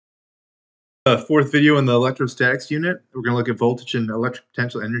Fourth video in the electrostatics unit. We're going to look at voltage and electric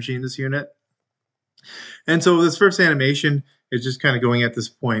potential energy in this unit. And so this first animation is just kind of going at this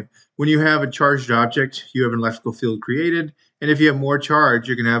point. When you have a charged object, you have an electrical field created. And if you have more charge,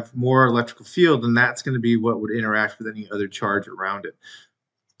 you're going to have more electrical field, and that's going to be what would interact with any other charge around it.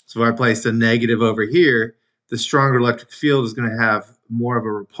 So if I placed a negative over here, the stronger electric field is going to have more of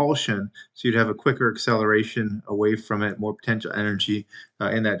a repulsion, so you'd have a quicker acceleration away from it, more potential energy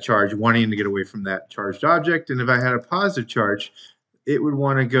in that charge, wanting to get away from that charged object. And if I had a positive charge, it would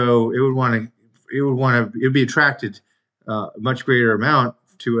want to go, it would be attracted a much greater amount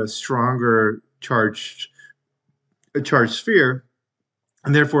to a stronger charged sphere,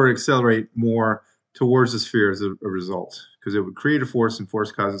 and therefore accelerate more towards the sphere as a result, because it would create a force, and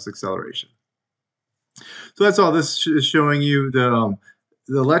force causes acceleration. So that's all this is showing you. The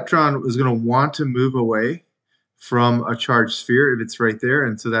electron is going to want to move away from a charged sphere if it's right there,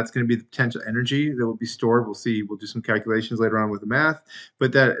 and so that's going to be the potential energy that will be stored. We'll do some calculations later on with the math,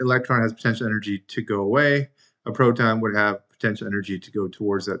 but that electron has potential energy to go away. A proton would have potential energy to go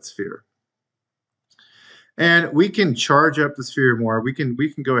towards that sphere. And we can charge up the sphere more. We can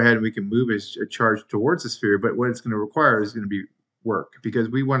go ahead and we can move a charge towards the sphere, but what it's going to require is going to be work, because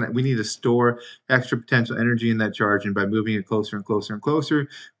we need to store extra potential energy in that charge, and by moving it closer and closer and closer,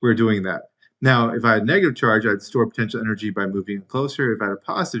 we're doing that. Now, if I had negative charge, I'd store potential energy by moving it closer. If I had a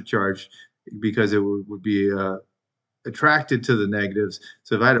positive charge, because it would be attracted to the negatives.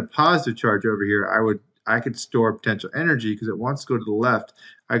 So if I had a positive charge over here, I could store potential energy because it wants to go to the left.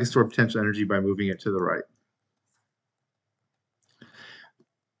 I can store potential energy by moving it to the right.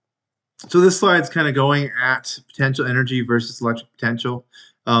 So this slide's kind of going at potential energy versus electric potential.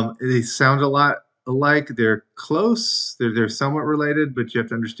 They sound a lot alike. They're close. They're somewhat related, but you have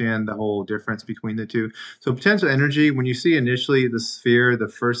to understand the whole difference between the two. So potential energy, when you see initially the sphere, the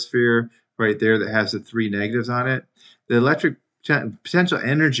first sphere right there that has the 3 negatives on it, the electric potential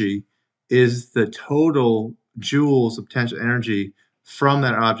energy is the total joules of potential energy from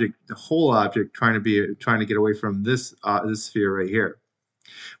that object, the whole object trying to get away from this sphere right here.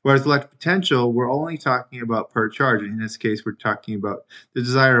 Whereas electric potential, we're only talking about per charge. In this case, we're talking about the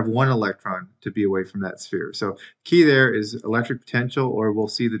desire of one electron to be away from that sphere. So key there is electric potential, or we'll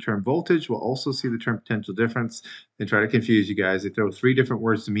see the term voltage. We'll also see the term potential difference. They try to confuse you guys. They throw 3 different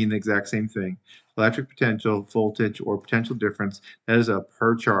words to mean the exact same thing. Electric potential, voltage, or potential difference. That is a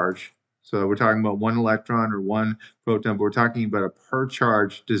per charge. So we're talking about 1 electron or 1 proton, but we're talking about a per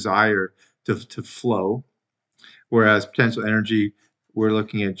charge desire to flow. Whereas potential energy, we're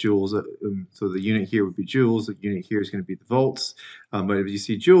looking at joules. So the unit here would be joules. The unit here is going to be the volts. But if you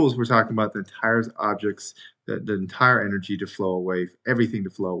see joules, we're talking about the entire objects, the entire energy to flow away, everything to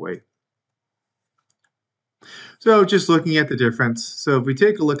flow away. So just looking at the difference. So if we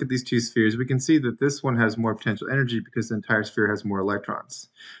take a look at these 2 spheres, we can see that this one has more potential energy because the entire sphere has more electrons.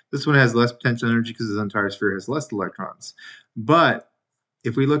 This one has less potential energy because the entire sphere has less electrons. But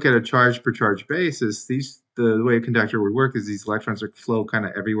if we look at a charge per charge basis, the way a conductor would work is these electrons flow kind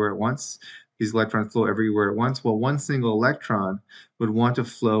of everywhere at once. These electrons flow everywhere at once. Well, one single electron would want to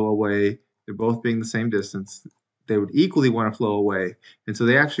flow away. They're both being the same distance. They would equally want to flow away. And so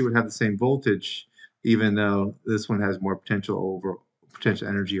they actually would have the same voltage, even though this one has more potential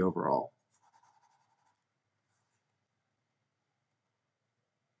energy overall.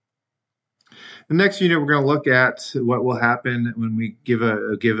 The next unit, we're going to look at what will happen when we give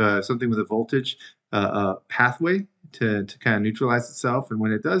something with a voltage a pathway to kind of neutralize itself. And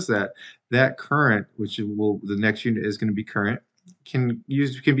when it does that, that current, the next unit is going to be current, can be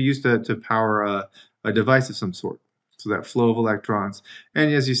used to power a device of some sort. So that flow of electrons.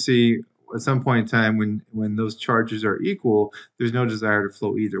 And as you see, at some point in time, when those charges are equal, there's no desire to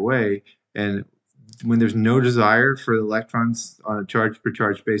flow either way. And when there's no desire for the electrons on a charge per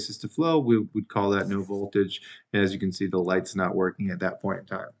charge basis to flow, we would call that no voltage. And as you can see, the light's not working at that point in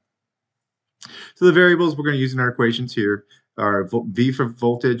time. So the variables we're going to use in our equations here are V for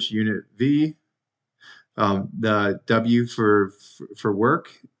voltage, unit V, the W for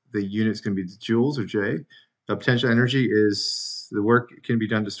work, the unit is going to be the joules or J. The potential energy is the work can be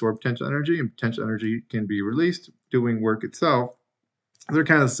done to store potential energy, and potential energy can be released doing work itself. They're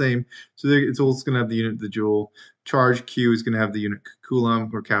kind of the same. So it's always going to have the unit, the joule. Charge Q is going to have the unit coulomb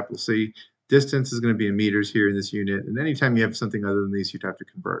or capital C. Distance is going to be in meters here in this unit. And anytime you have something other than these, you'd have to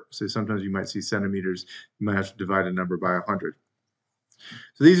convert. So sometimes you might see centimeters. You might have to divide a number by 100.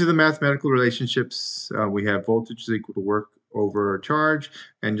 So these are the mathematical relationships. We have voltage is equal to work over charge.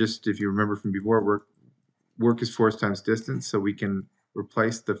 And just if you remember from before, work is force times distance. So we can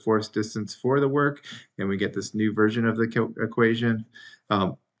replace the force distance for the work, and we get this new version of the equation.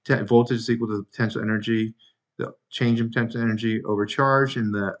 voltage is equal to the potential energy, the change in potential energy over charge,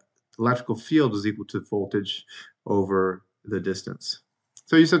 and the electrical field is equal to voltage over the distance.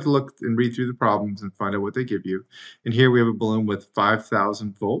 So you just have to look and read through the problems and find out what they give you. And here we have a balloon with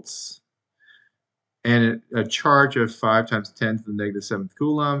 5,000 volts and a charge of 5 times 10 to the negative 7th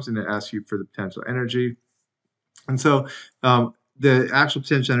coulombs, and it asks you for the potential energy. And so the actual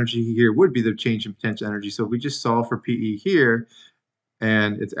potential energy here would be the change in potential energy. So if we just solve for PE here,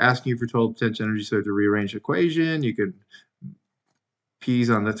 and it's asking you for total potential energy, so to rearrange the equation, you could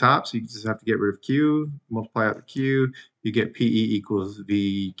P's on the top, so you just have to get rid of Q, multiply out the Q, you get PE equals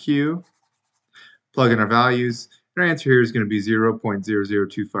VQ. Plug in our values, and our answer here is going to be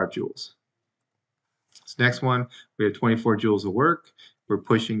 0.0025 joules. This next one, we have 24 joules of work. We're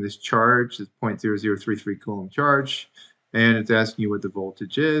pushing this charge, this 0.0033 coulomb charge, and it's asking you what the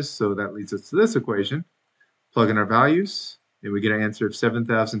voltage is, so that leads us to this equation. Plug in our values, and we get an answer of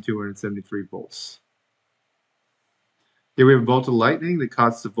 7,273 volts. Here we have a bolt of lightning that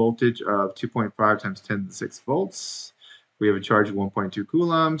causes a voltage of 2.5 times 10 to the 6 volts. We have a charge of 1.2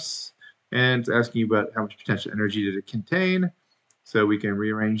 coulombs, and it's asking you about how much potential energy did it contain. So we can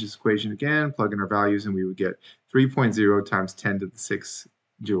rearrange this equation again, plug in our values, and we would get 3.0 times 10 to the 6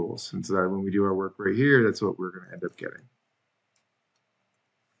 joules. And so that when we do our work right here, that's what we're going to end up getting.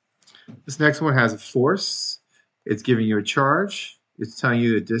 This next one has a force. It's giving you a charge. It's telling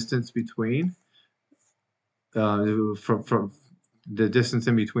you the distance between from the distance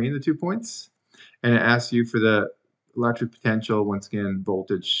in between the 2 points, and it asks you for the electric potential. Once again,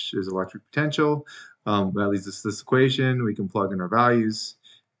 voltage is electric potential. That leads us to this equation. We can plug in our values,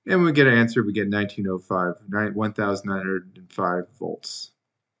 and when we get an answer, we get 1,905 volts.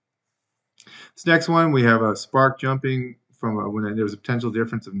 This next one, we have a spark jumping from when there was a potential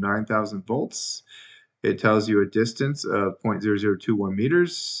difference of 9,000 volts. It tells you a distance of 0.0021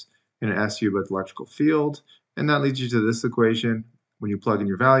 meters, and it asks you about the electrical field. And that leads you to this equation. When you plug in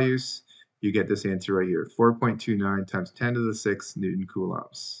your values, you get this answer right here, 4.29 times 10 to the 6 Newton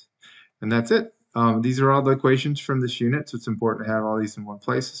coulombs. And that's it. These are all the equations from this unit, so it's important to have all these in one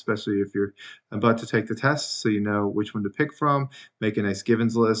place, especially if you're about to take the test, so you know which one to pick from. Make a nice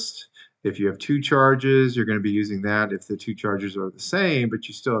givens list. If you have two charges, you're going to be using that. If the two charges are the same, but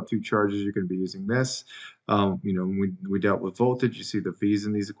you still have two charges, you're going to be using this. When we dealt with voltage, you see the V's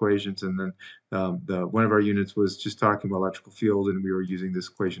in these equations, and then one of our units was just talking about electrical field, and we were using this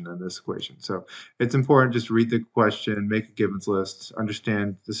equation and this equation. So it's important just to read the question, make a givens list,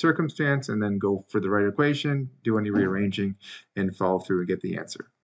 understand the circumstance, and then go for the right equation, do any rearranging, and follow through and get the answer.